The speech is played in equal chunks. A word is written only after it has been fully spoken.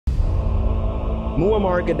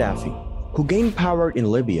Muammar Gaddafi, who gained power in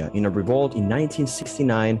Libya in a revolt in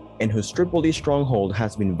 1969 and whose Tripoli stronghold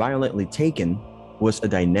has been violently taken, was a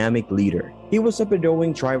dynamic leader. He was a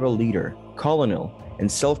Bedouin tribal leader, colonel,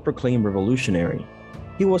 and self-proclaimed revolutionary.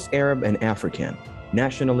 He was Arab and African,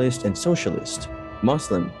 nationalist and socialist,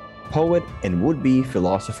 Muslim, poet, and would-be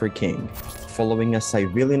philosopher king. Following a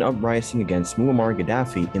civilian uprising against Muammar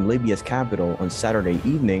Gaddafi in Libya's capital on Saturday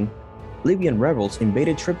evening, Libyan rebels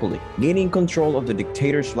invaded Tripoli, gaining control of the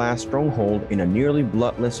dictator's last stronghold in a nearly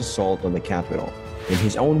bloodless assault on the capital. In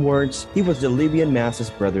his own words, he was the Libyan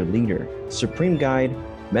masses' brother leader, supreme guide,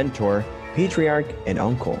 mentor, patriarch, and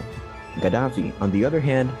uncle. Gaddafi, on the other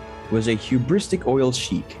hand, was a hubristic oil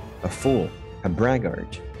sheik, a fool, a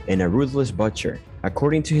braggart, and a ruthless butcher,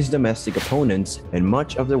 according to his domestic opponents and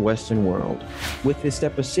much of the Western world. With his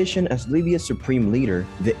deposition as Libya's supreme leader,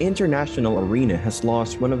 the international arena has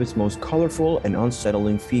lost one of its most colorful and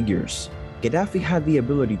unsettling figures. Gaddafi had the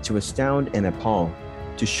ability to astound and appall,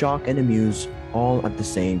 to shock and amuse, all at the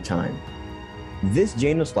same time. This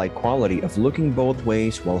Janus-like quality of looking both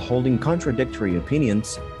ways while holding contradictory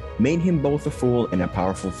opinions made him both a fool and a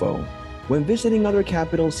powerful foe. When visiting other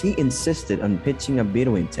capitals, he insisted on pitching a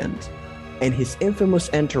Bedouin tent, and his infamous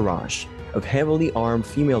entourage of heavily armed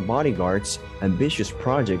female bodyguards, ambitious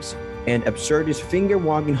projects, and absurdist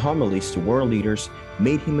finger-wagging homilies to world leaders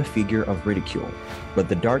made him a figure of ridicule. But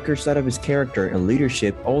the darker side of his character and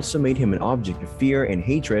leadership also made him an object of fear and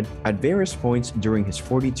hatred at various points during his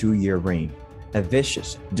 42-year reign. A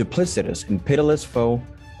vicious, duplicitous, and pitiless foe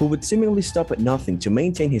who would seemingly stop at nothing to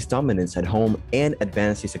maintain his dominance at home and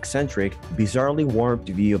advance his eccentric, bizarrely warped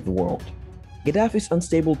view of the world. Gaddafi's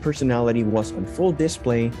unstable personality was on full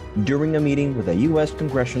display during a meeting with a U.S.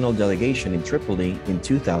 congressional delegation in Tripoli in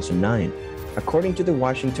 2009, according to the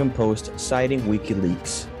Washington Post citing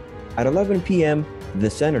WikiLeaks. At 11 p.m., the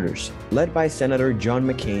senators, led by Senator John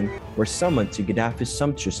McCain, were summoned to Gaddafi's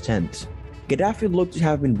sumptuous tent. Gaddafi looked to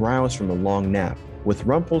have been roused from a long nap, with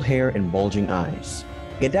rumpled hair and bulging eyes.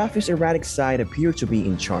 Gaddafi's erratic side appeared to be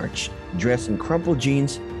in charge, dressed in crumpled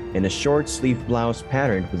jeans and a short-sleeved blouse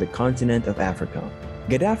patterned with the continent of Africa.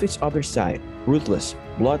 Gaddafi's other side, ruthless,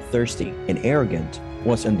 bloodthirsty, and arrogant,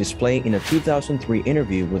 was on display in a 2003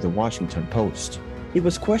 interview with the Washington Post. He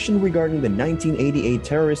was questioned regarding the 1988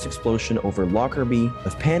 terrorist explosion over Lockerbie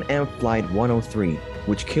of Pan Am Flight 103,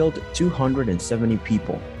 which killed 270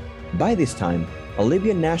 people. By this time, a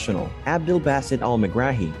Libyan national, Abdel Basset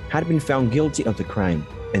al-Megrahi, had been found guilty of the crime,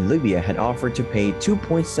 and Libya had offered to pay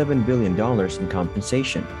 $2.7 billion in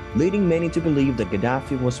compensation, leading many to believe that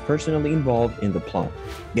Gaddafi was personally involved in the plot.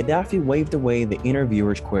 Gaddafi waved away the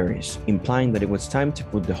interviewer's queries, implying that it was time to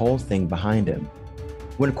put the whole thing behind him.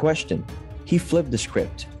 When questioned, he flipped the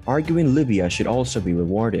script, arguing Libya should also be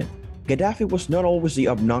rewarded. Gaddafi was not always the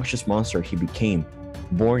obnoxious monster he became.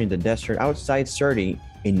 Born in the desert outside Sirte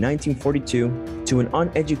in 1942 to an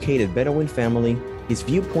uneducated Bedouin family, his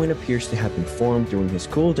viewpoint appears to have been formed during his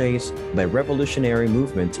school days by revolutionary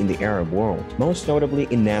movements in the Arab world, most notably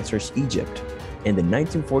in Nasser's Egypt, and the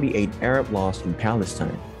 1948 Arab loss in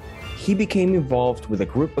Palestine. He became involved with a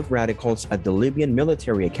group of radicals at the Libyan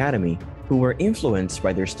Military Academy who were influenced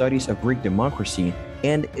by their studies of Greek democracy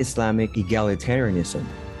and Islamic egalitarianism.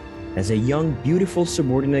 As a young, beautiful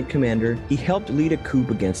subordinate commander, he helped lead a coup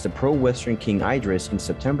against the pro-Western King Idris in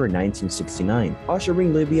September 1969,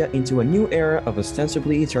 ushering Libya into a new era of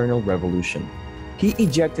ostensibly eternal revolution. He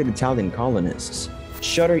ejected Italian colonists,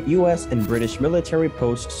 shuttered US and British military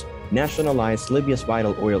posts, nationalized Libya's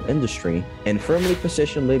vital oil industry, and firmly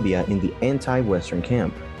positioned Libya in the anti-Western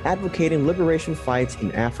camp, advocating liberation fights in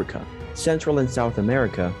Africa, Central and South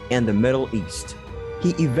America, and the Middle East.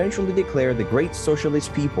 He eventually declared the Great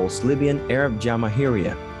Socialist People's Libyan Arab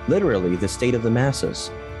Jamahiriya, literally the state of the masses,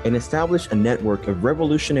 and established a network of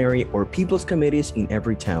revolutionary or people's committees in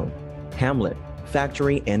every town, hamlet,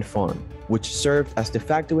 factory, and farm, which served as de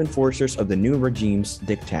facto enforcers of the new regime's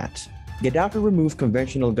diktat. Gaddafi removed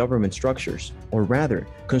conventional government structures, or rather,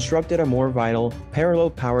 constructed a more vital, parallel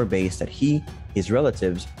power base that he, his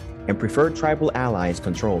relatives, and preferred tribal allies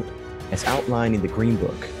controlled, as outlined in the Green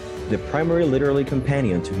Book, the primary literary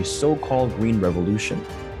companion to his so-called Green Revolution.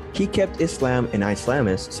 He kept Islam and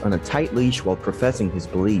Islamists on a tight leash while professing his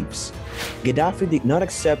beliefs. Gaddafi did not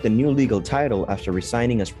accept the new legal title after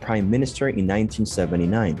resigning as prime minister in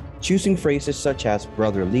 1979, choosing phrases such as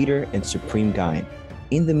brother leader and supreme guide.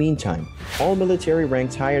 In the meantime, all military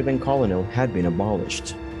ranks higher than colonel had been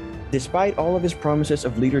abolished. Despite all of his promises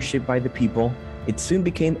of leadership by the people, it soon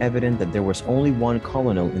became evident that there was only one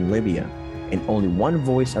colonel in Libya, and only one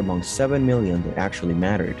voice among 7 million that actually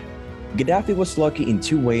mattered. Gaddafi was lucky in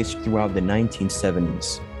two ways throughout the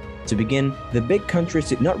 1970s. To begin, the big countries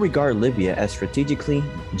did not regard Libya as strategically,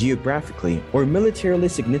 geographically, or militarily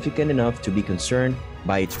significant enough to be concerned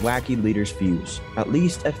by its wacky leaders' views, at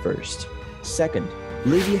least at first. Second,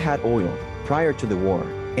 Libya had oil prior to the war,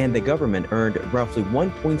 and the government earned roughly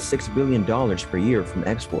 $1.6 billion per year from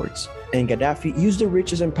exports, and Gaddafi used the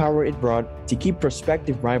riches and power it brought to keep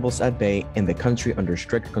prospective rivals at bay and the country under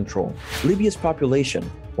strict control. Libya's population,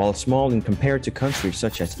 while small and compared to countries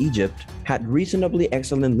such as Egypt, had reasonably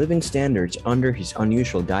excellent living standards under his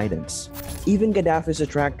unusual guidance. Even Gaddafi's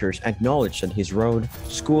detractors acknowledged that his road,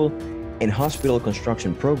 school, and hospital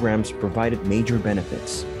construction programs provided major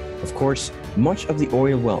benefits. Of course, much of the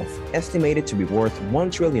oil wealth, estimated to be worth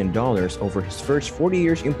 $1 trillion over his first 40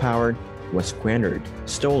 years in power, was squandered,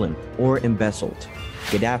 stolen, or embezzled.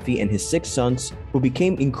 Gaddafi and his 6 sons, who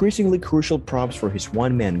became increasingly crucial props for his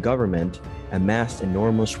one-man government, amassed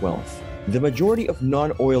enormous wealth. The majority of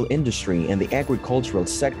non-oil industry and the agricultural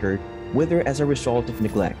sector withered as a result of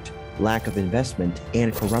neglect, lack of investment,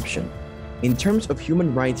 and corruption. In terms of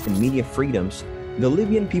human rights and media freedoms, the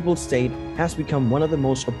Libyan People's State has become one of the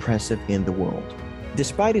most oppressive in the world.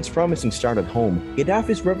 Despite its promising start at home,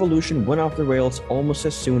 Gaddafi's revolution went off the rails almost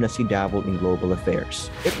as soon as he dabbled in global affairs.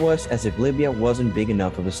 It was as if Libya wasn't big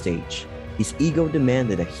enough of a stage. His ego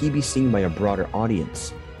demanded that he be seen by a broader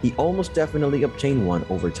audience. He almost definitely obtained one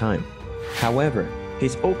over time. However,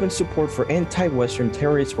 his open support for anti-Western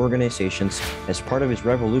terrorist organizations as part of his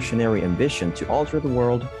revolutionary ambition to alter the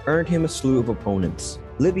world earned him a slew of opponents.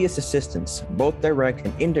 Libya's assistance, both direct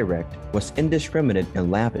and indirect, was indiscriminate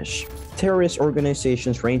and lavish. Terrorist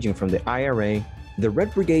organizations ranging from the IRA, the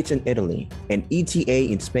Red Brigades in Italy, and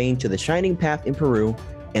ETA in Spain to the Shining Path in Peru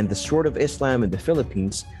and the Sword of Islam in the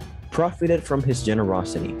Philippines profited from his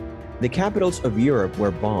generosity. The capitals of Europe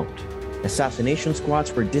were bombed. Assassination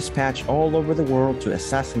squads were dispatched all over the world to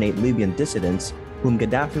assassinate Libyan dissidents, whom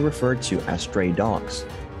Gaddafi referred to as stray dogs.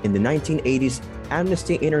 In the 1980s,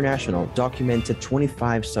 Amnesty International documented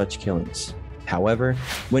 25 such killings. However,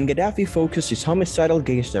 when Gaddafi focused his homicidal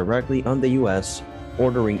gaze directly on the US,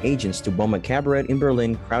 ordering agents to bomb a cabaret in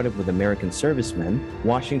Berlin crowded with American servicemen,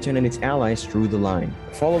 Washington and its allies drew the line.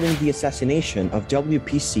 Following the assassination of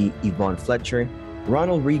WPC Yvonne Fletcher,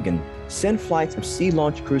 Ronald Reagan sent flights of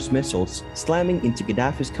sea-launched cruise missiles slamming into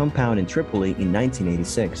Gaddafi's compound in Tripoli in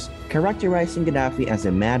 1986, characterizing Gaddafi as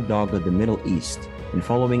a mad dog of the Middle East, and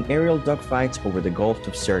following aerial dogfights over the Gulf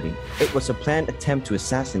of Sirte. It was a planned attempt to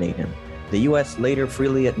assassinate him, the US later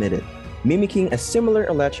freely admitted, mimicking a similar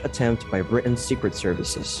alleged attempt by Britain's secret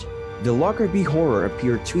services. The Lockerbie horror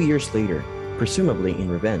appeared 2 years later, presumably in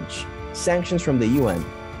revenge. Sanctions from the UN,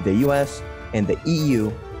 the US, and the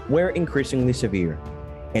EU were increasingly severe,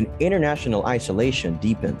 and international isolation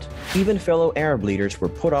deepened. Even fellow Arab leaders were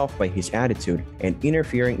put off by his attitude and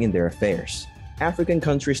interfering in their affairs. African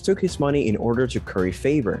countries took his money in order to curry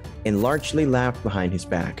favor and largely laughed behind his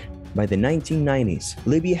back. By the 1990s,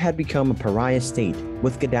 Libya had become a pariah state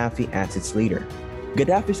with Gaddafi as its leader.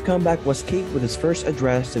 Gaddafi's comeback was capped with his first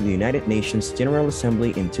address to the United Nations General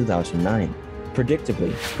Assembly in 2009.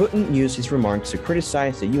 Predictably, Putin used his remarks to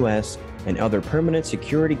criticize the US and other Permanent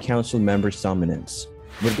Security Council members' dominance.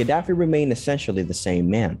 But Gaddafi remained essentially the same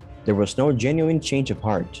man. There was no genuine change of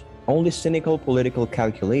heart, only cynical political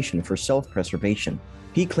calculation for self-preservation.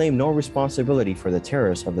 He claimed no responsibility for the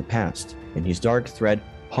terrors of the past, and his dark thread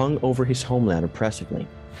hung over his homeland oppressively.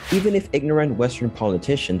 Even if ignorant Western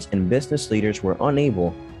politicians and business leaders were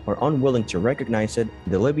unable or unwilling to recognize it,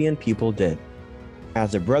 the Libyan people did.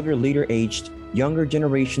 As the brother leader aged, younger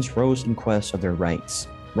generations rose in quest of their rights.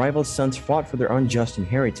 Rival sons fought for their unjust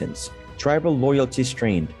inheritance. Tribal loyalty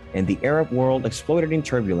strained, and the Arab world exploded in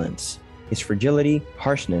turbulence. His fragility,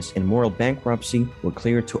 harshness, and moral bankruptcy were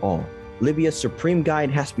clear to all. Libya's supreme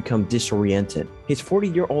guide has become disoriented. His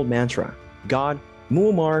 40-year-old mantra, God,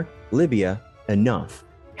 Muammar, Libya, enough,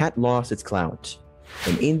 had lost its clout.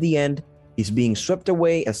 And in the end, he's being swept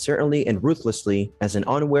away as certainly and ruthlessly as an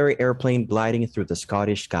unwary airplane gliding through the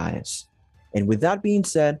Scottish skies. And with that being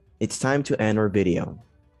said, it's time to end our video.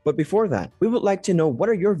 But before that, we would like to know, what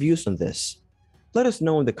are your views on this? Let us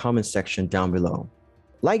know in the comments section down below.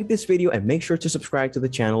 Like this video and make sure to subscribe to the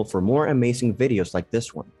channel for more amazing videos like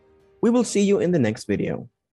this one. We will see you in the next video.